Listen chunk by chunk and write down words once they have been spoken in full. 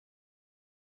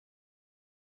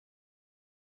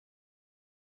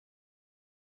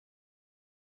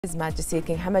His Majesty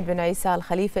King Hamad bin Isa Al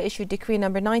Khalifa issued Decree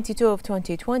number 92 of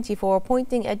 2024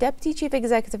 appointing a Deputy Chief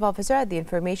Executive Officer at the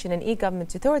Information and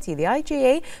E-Government Authority, the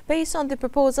IGA, based on the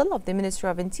proposal of the Minister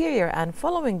of Interior and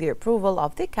following the approval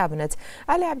of the Cabinet.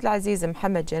 Ali Abdulaziz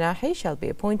Mohammed Janahi shall be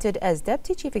appointed as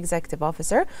Deputy Chief Executive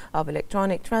Officer of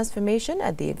Electronic Transformation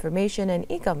at the Information and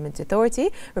E-Government Authority,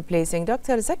 replacing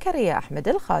Dr. Zakaria Ahmed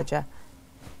Al Khaja.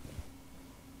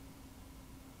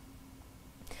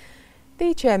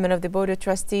 The Chairman of the Board of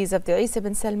Trustees of the Isa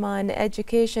bin Salman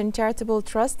Education Charitable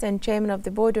Trust and Chairman of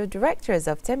the Board of Directors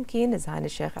of Temkeen, His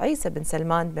Highness Sheikh Isa bin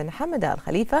Salman bin Hamad Al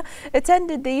Khalifa,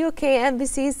 attended the UK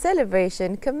Embassy's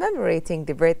celebration commemorating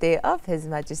the birthday of His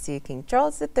Majesty King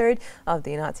Charles III of the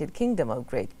United Kingdom of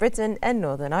Great Britain and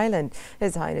Northern Ireland.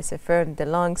 His Highness affirmed the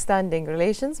long-standing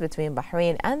relations between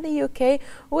Bahrain and the UK,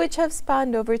 which have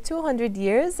spanned over 200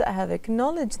 years, have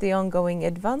acknowledged the ongoing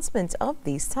advancement of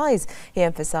these ties. He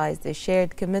emphasized the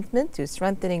shared commitment to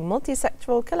strengthening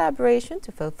multi-sectoral collaboration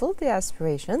to fulfill the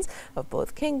aspirations of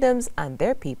both kingdoms and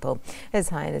their people. His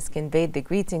Highness conveyed the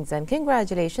greetings and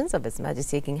congratulations of His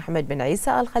Majesty King Hamad bin Isa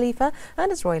Al Khalifa and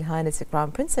His Royal Highness the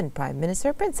Crown Prince and Prime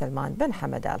Minister Prince Salman bin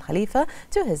Hamad Al Khalifa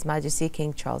to His Majesty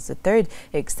King Charles III,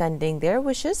 extending their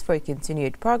wishes for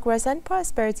continued progress and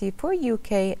prosperity for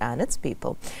UK and its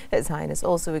people. His Highness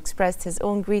also expressed his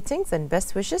own greetings and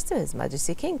best wishes to His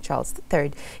Majesty King Charles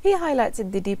III. He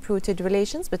highlighted the deep-rooted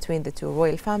relations between the two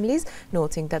royal families,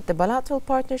 noting that the bilateral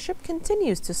partnership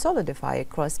continues to solidify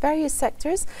across various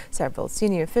sectors. Several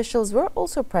senior officials were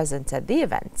also present at the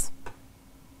event.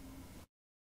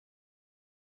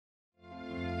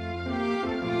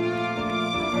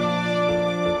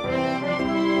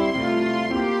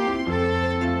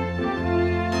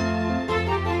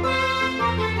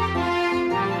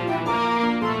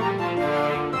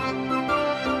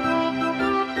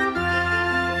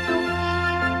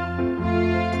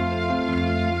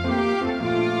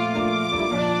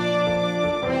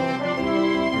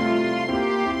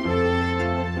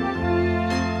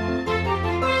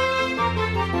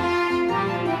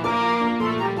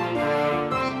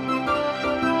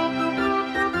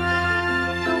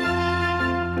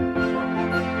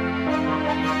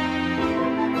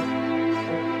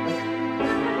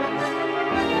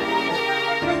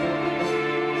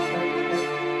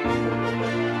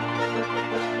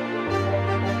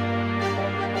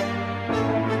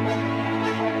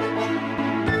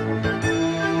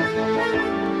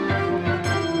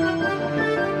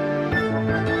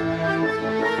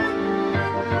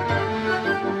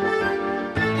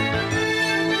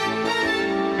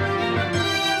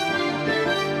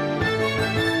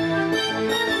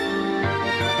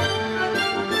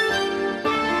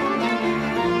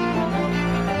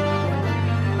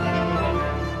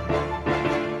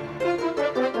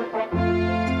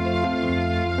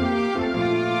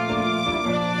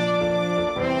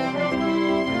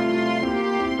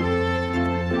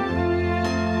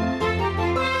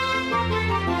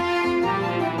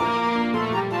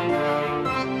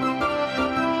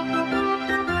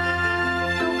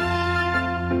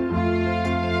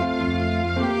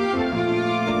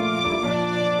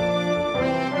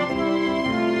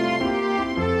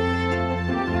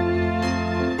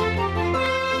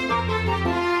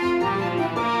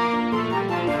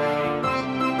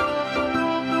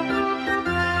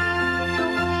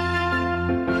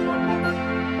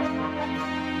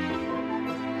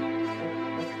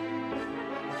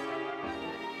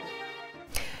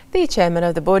 The Chairman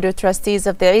of the Board of Trustees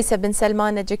of the Isa bin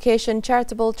Salman Education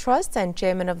Charitable Trust and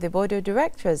Chairman of the Board of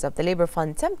Directors of the Labour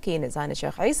Fund Temkeen, His Highness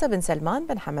Sheikh Isa bin Salman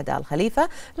bin Hamad Al Khalifa,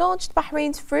 launched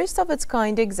Bahrain's first of its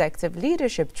kind executive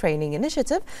leadership training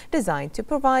initiative designed to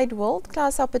provide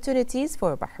world-class opportunities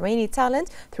for Bahraini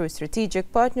talent through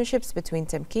strategic partnerships between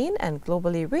Temkeen and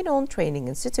globally renowned training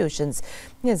institutions.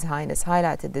 His Highness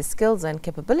highlighted the skills and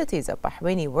capabilities of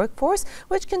Bahraini workforce,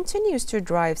 which continues to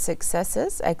drive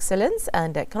successes, excellence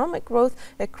and economic growth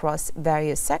across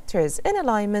various sectors in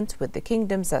alignment with the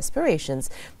kingdom's aspirations.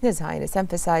 His Highness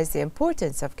emphasized the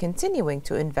importance of continuing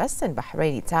to invest in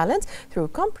Bahraini talent through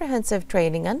comprehensive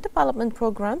training and development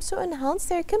programs to enhance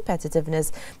their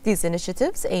competitiveness. These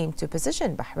initiatives aim to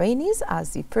position Bahrainis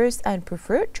as the first and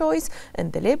preferred choice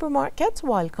in the labor market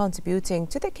while contributing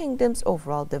to the kingdom's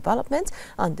overall development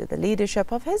under the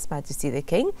leadership of His Majesty the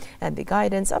King and the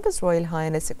guidance of His Royal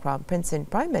Highness the Crown Prince and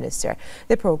Prime Minister.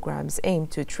 The programs aim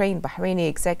to train Bahraini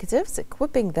executives,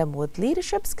 equipping them with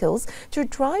leadership skills to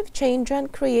drive change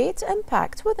and create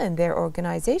impact within their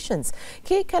organizations.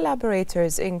 Key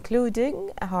collaborators including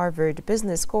Harvard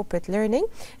Business Corporate Learning,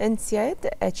 INSEAD,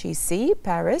 HEC,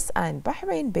 Paris and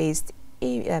Bahrain-based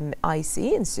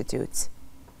EMIC Institute.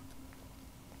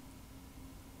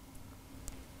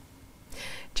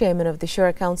 Chairman of the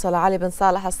Shura Council, Ali bin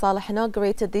Saleh Al Saleh,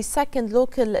 inaugurated the second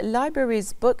local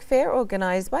libraries book fair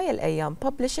organized by Al Ayyam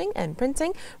Publishing and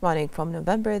Printing, running from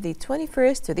November the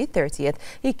 21st to the 30th.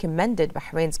 He commended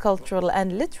Bahrain's cultural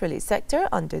and literary sector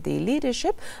under the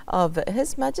leadership of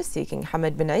His Majesty King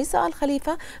Hamad bin Isa Al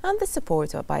Khalifa and the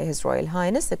support by His Royal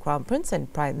Highness the Crown Prince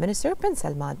and Prime Minister Bin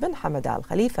Salman bin Hamad Al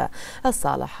Khalifa. Al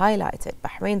Saleh highlighted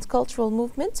Bahrain's cultural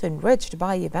movement enriched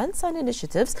by events and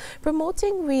initiatives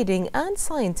promoting reading and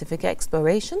scientific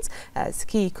explorations as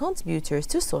key contributors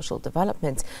to social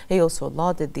development. He also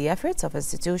lauded the efforts of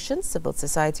institutions, civil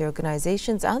society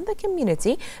organizations and the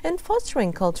community in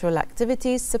fostering cultural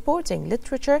activities, supporting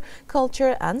literature,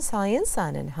 culture and science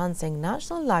and enhancing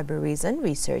national libraries and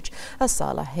research.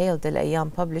 As-Saleh hailed Al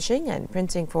Ayyam Publishing and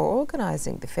Printing for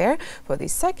organizing the fair for the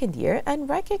second year and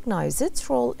recognized its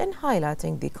role in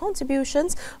highlighting the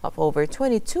contributions of over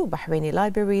 22 Bahraini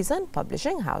libraries and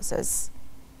publishing houses.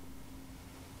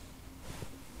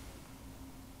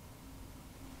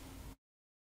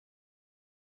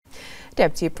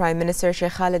 Deputy Prime Minister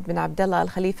Sheikh Khalid bin Abdullah Al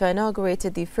Khalifa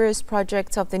inaugurated the first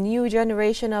project of the new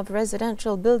generation of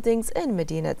residential buildings in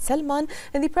Medinat Salman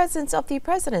in the presence of the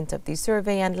President of the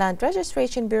Survey and Land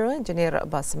Registration Bureau, Engineer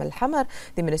Basim Al Hamar,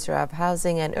 the Minister of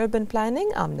Housing and Urban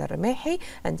Planning, Amna Ramehi,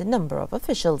 and a number of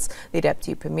officials. The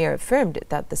Deputy Premier affirmed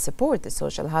that the support the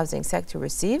social housing sector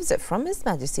receives from His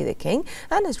Majesty the King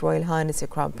and His Royal Highness the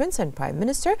Crown Prince and Prime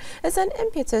Minister is an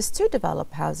impetus to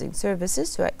develop housing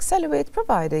services to accelerate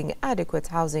providing adequate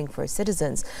housing for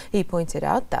citizens. He pointed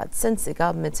out that since the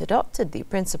government adopted the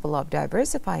principle of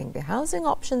diversifying the housing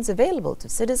options available to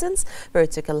citizens,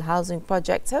 vertical housing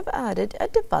projects have added a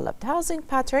developed housing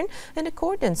pattern in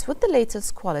accordance with the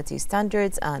latest quality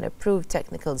standards and approved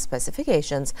technical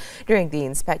specifications. During the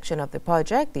inspection of the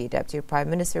project, the Deputy Prime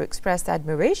Minister expressed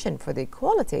admiration for the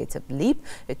qualitative leap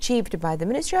achieved by the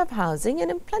Ministry of Housing in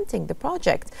implementing the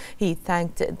project. He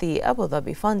thanked the Abu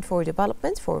Dhabi Fund for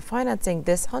Development for financing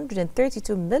this 132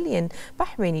 million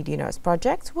Bahraini dinars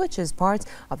project, which is part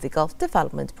of the Gulf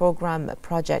Development Program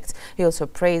project. He also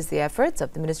praised the efforts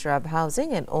of the Minister of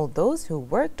Housing and all those who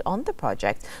worked on the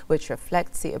project, which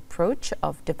reflects the approach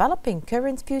of developing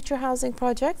current future housing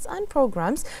projects and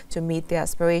programs to meet the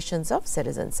aspirations of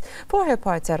citizens. For her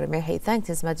part, Ramehi thanked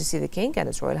His Majesty the King and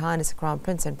His Royal Highness the Crown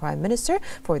Prince and Prime Minister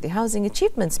for the housing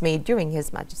achievements made during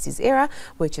His Majesty's era,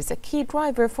 which is a key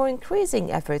driver for increasing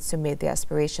efforts to meet the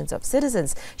aspirations of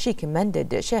citizens. She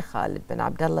commended Sheikh Khalid bin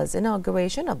Abdullah's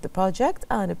inauguration of the project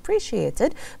and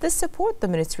appreciated the support the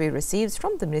ministry receives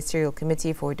from the Ministerial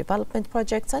Committee for Development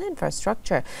Projects and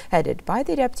Infrastructure, headed by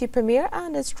the Deputy Premier,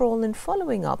 and its role in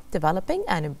following up, developing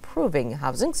and improving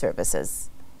housing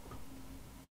services.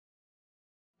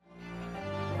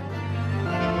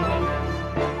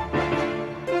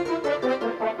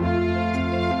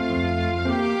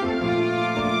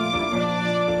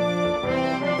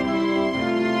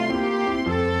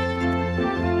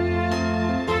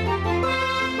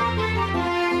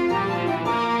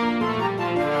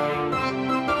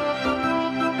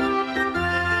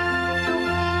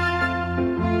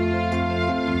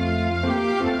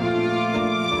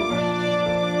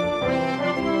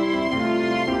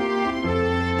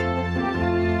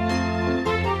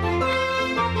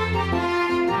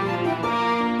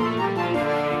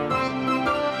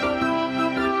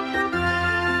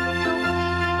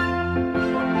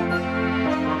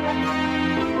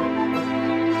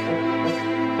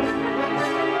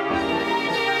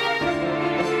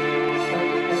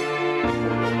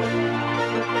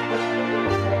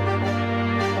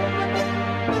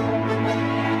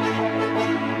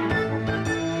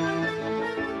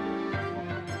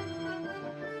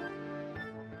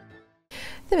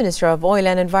 The Minister of Oil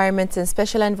and Environment and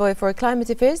Special Envoy for Climate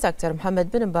Affairs, Dr. Mohammed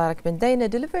bin Mubarak bin Daina,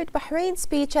 delivered Bahrain's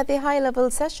speech at the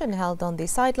high-level session held on the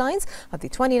sidelines of the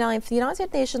 29th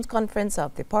United Nations Conference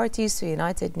of the Parties to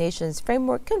United Nations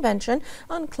Framework Convention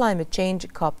on Climate Change,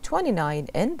 COP29,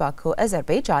 in Baku,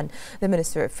 Azerbaijan. The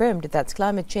minister affirmed that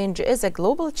climate change is a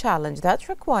global challenge that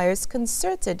requires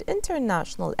concerted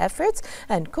international efforts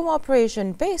and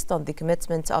cooperation based on the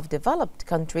commitment of developed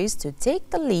countries to take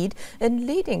the lead in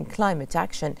leading climate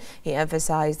action. He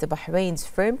emphasized Bahrain's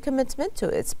firm commitment to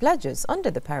its pledges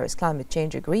under the Paris Climate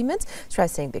Change Agreement,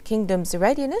 stressing the kingdom's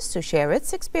readiness to share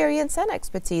its experience and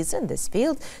expertise in this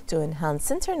field to enhance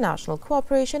international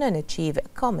cooperation and achieve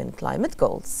common climate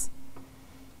goals.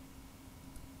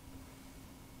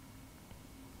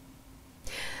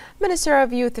 Minister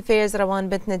of Youth Affairs Rawan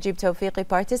bint Najib Tawfiqi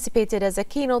participated as a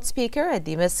keynote speaker at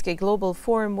the Misk Global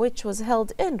Forum, which was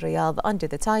held in Riyadh under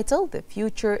the title "The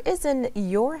Future is in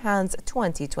Your Hands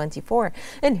 2024."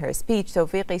 In her speech,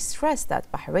 Tawfiqi stressed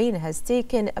that Bahrain has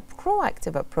taken a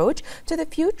proactive approach to the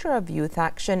future of youth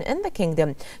action in the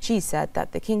kingdom. She said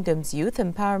that the kingdom's youth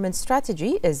empowerment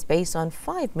strategy is based on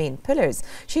 5 main pillars.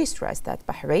 She stressed that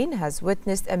Bahrain has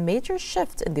witnessed a major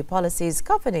shift in the policies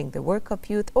governing the work of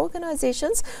youth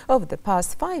organizations over the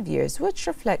past 5 years, which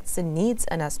reflects the needs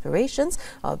and aspirations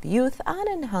of youth and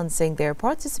enhancing their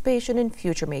participation in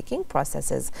future-making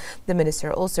processes. The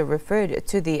minister also referred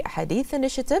to the Hadith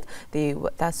initiative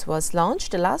that was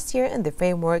launched last year in the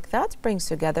framework that brings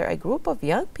together a group of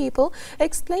young people,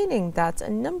 explaining that a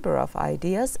number of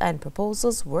ideas and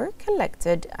proposals were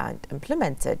collected and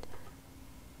implemented.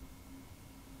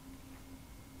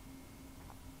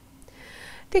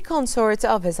 The consort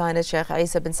of His Highness Sheikh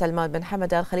Isa bin Salman bin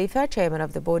Hamad Al Khalifa, Chairman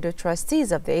of the Board of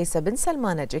Trustees of the Isa bin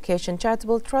Salman Education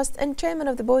Charitable Trust and Chairman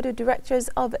of the Board of Directors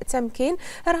of Tamkeen,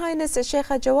 Her Highness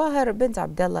Sheikha Jawahar bint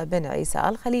Abdullah bin Isa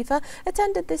Al Khalifa,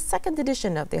 attended the 2nd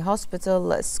edition of the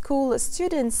Hospital School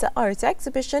Students Art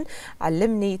Exhibition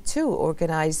Alimni 2,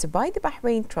 organized by the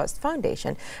Bahrain Trust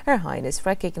Foundation. Her Highness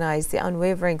recognized the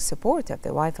unwavering support of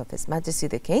the wife of His Majesty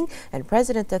the King and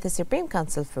President of the Supreme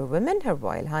Council for Women, Her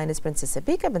Royal Highness Princess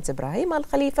Abika bint Ibrahim Al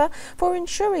Khalifa, for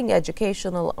ensuring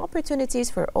educational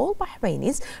opportunities for all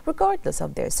Bahrainis regardless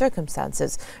of their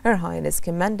circumstances. Her Highness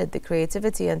commended the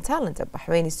creativity and talent of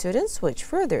Bahraini students, which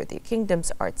further the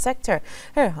kingdom's art sector.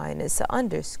 Her Highness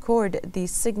underscored the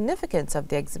significance of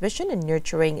the exhibition in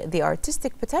nurturing the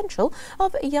artistic potential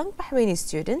of young Bahraini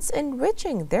students,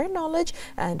 enriching their knowledge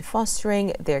and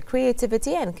fostering their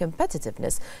creativity and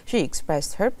competitiveness. She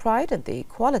expressed her pride in the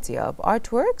quality of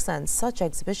artworks and such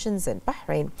exhibitions in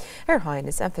Bahrain. Her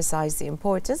Highness emphasized the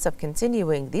importance of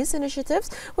continuing these initiatives,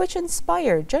 which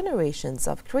inspire generations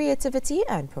of creativity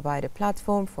and provide a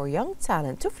platform for young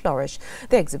talent to flourish.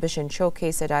 The exhibition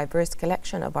showcased a diverse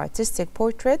collection of artistic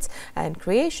portraits and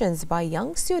creations by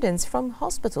young students from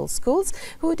hospital schools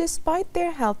who, despite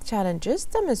their health challenges,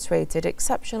 demonstrated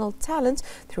exceptional talent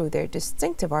through their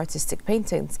distinctive artistic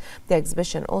paintings. The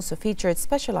exhibition also featured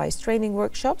specialized training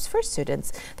workshops for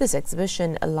students. This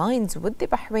exhibition aligns with the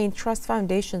Bahrain Trust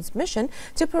Foundation's mission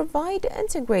to provide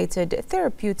integrated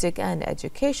therapeutic and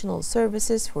educational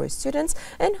services for students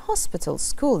in hospital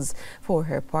schools. For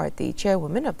her part, the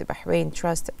chairwoman of the Bahrain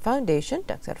Trust Foundation,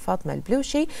 Dr. Fatma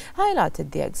Al-Blushi,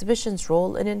 highlighted the exhibition's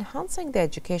role in enhancing the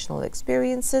educational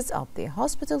experiences of the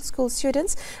hospital school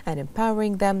students and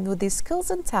empowering them with the skills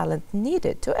and talent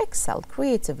needed to excel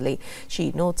creatively.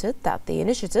 She noted that the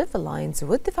initiative aligns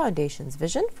with the foundation's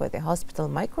vision for the hospital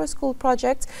micro school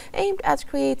project, aimed at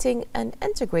creating an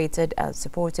integrated and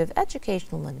supportive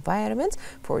educational environment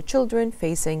for children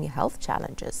facing health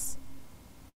challenges.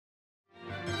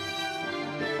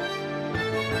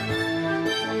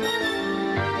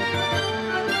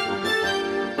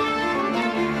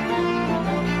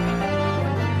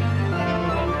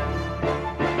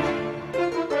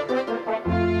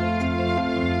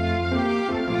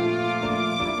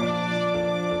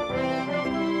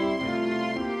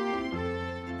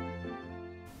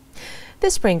 The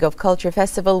Spring of Culture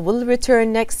Festival will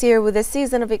return next year with a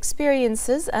season of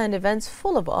experiences and events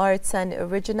full of arts and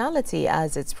originality,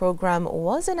 as its program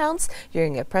was announced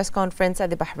during a press conference at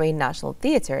the Bahrain National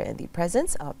Theatre in the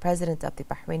presence of President of the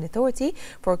Bahrain Authority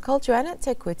for Culture and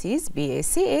Antiquities,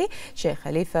 BACA, Sheikh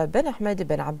Khalifa bin Ahmed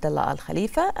bin Abdullah Al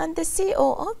Khalifa, and the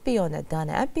CEO of Beyond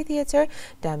Adana Amphitheatre,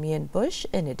 Damien Bush,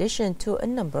 in addition to a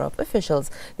number of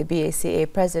officials. The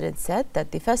BACA president said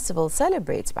that the festival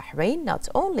celebrates Bahrain not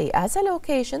only as a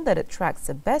location that attracts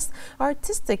the best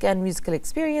artistic and musical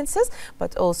experiences,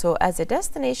 but also as a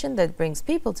destination that brings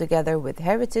people together with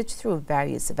heritage through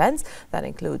various events that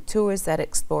include tours that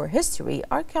explore history,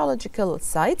 archaeological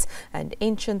sites, and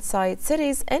ancient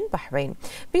cities in Bahrain.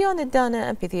 Beyond Adana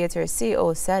Amphitheatre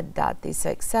CEO said that the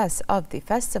success of the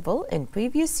festival in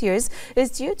previous years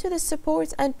is due to the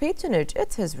support and patronage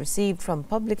it has received from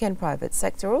public and private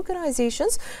sector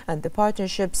organizations and the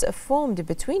partnerships formed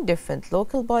between different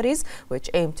local bodies,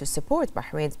 which aim to support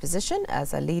Bahrain's position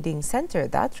as a leading center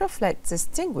that reflects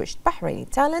distinguished Bahraini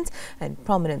talent and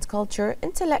prominent culture,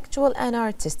 intellectual and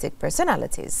artistic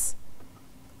personalities.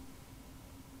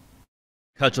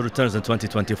 Culture returns in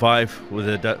 2025 with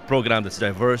a program that's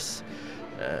diverse,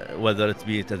 whether it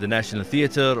be at the National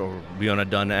Theatre or Beyond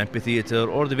Adana Amphitheatre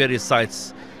or the various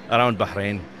sites around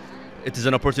Bahrain. It is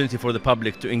an opportunity for the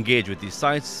public to engage with these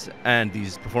sites and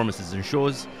these performances and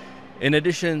shows, in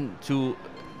addition to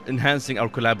enhancing our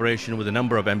collaboration with a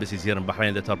number of embassies here in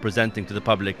Bahrain that are presenting to the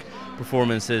public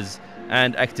performances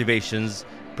and activations,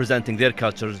 presenting their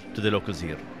cultures to the locals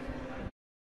here.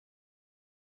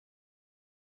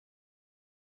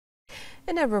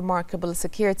 In a remarkable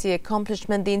security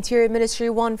accomplishment, the Interior Ministry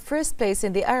won first place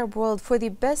in the Arab world for the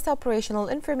best operational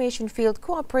information field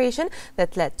cooperation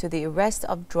that led to the arrest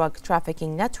of drug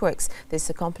trafficking networks. This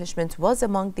accomplishment was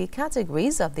among the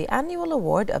categories of the annual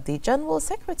award of the General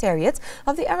Secretariat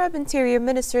of the Arab Interior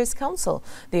Ministers Council.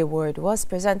 The award was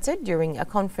presented during a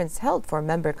conference held for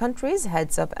member countries'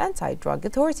 heads of anti-drug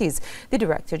authorities. The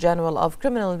Director General of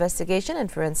Criminal Investigation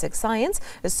and Forensic Science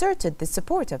asserted the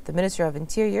support of the Minister of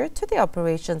Interior to the operations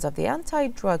of the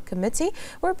Anti-Drug Committee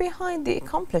were behind the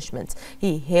accomplishment.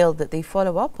 He hailed the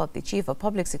follow-up of the Chief of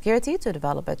Public Security to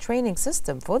develop a training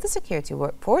system for the security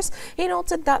workforce. He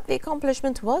noted that the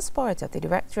accomplishment was part of the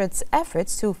Directorate's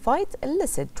efforts to fight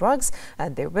illicit drugs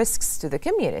and their risks to the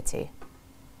community.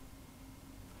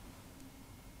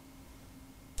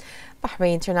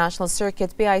 Bahrain International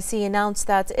Circuit BIC announced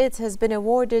that it has been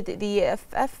awarded the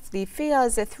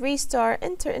FIA's 3-star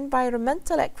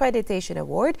Inter-Environmental Accreditation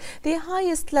Award, the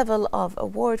highest level of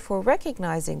award for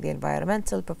recognizing the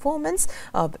environmental performance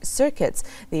of circuits.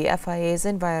 The FIA's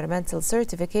environmental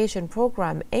certification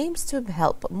program aims to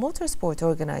help motorsport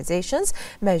organizations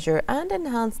measure and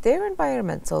enhance their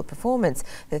environmental performance.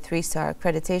 The 3-star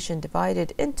accreditation,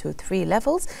 divided into 3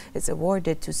 levels, is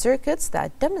awarded to circuits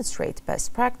that demonstrate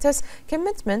best practice,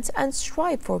 commitment and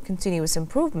strive for continuous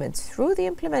improvement through the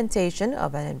implementation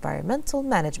of an environmental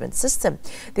management system.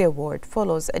 The award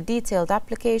follows a detailed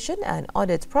application and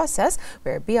audit process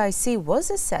where BIC was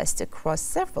assessed across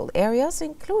several areas,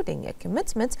 including a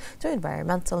commitment to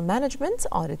environmental management,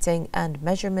 auditing and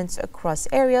measurements across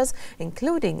areas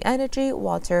including energy,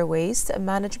 water, waste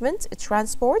management,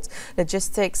 transport,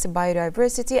 logistics,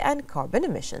 biodiversity and carbon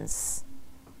emissions.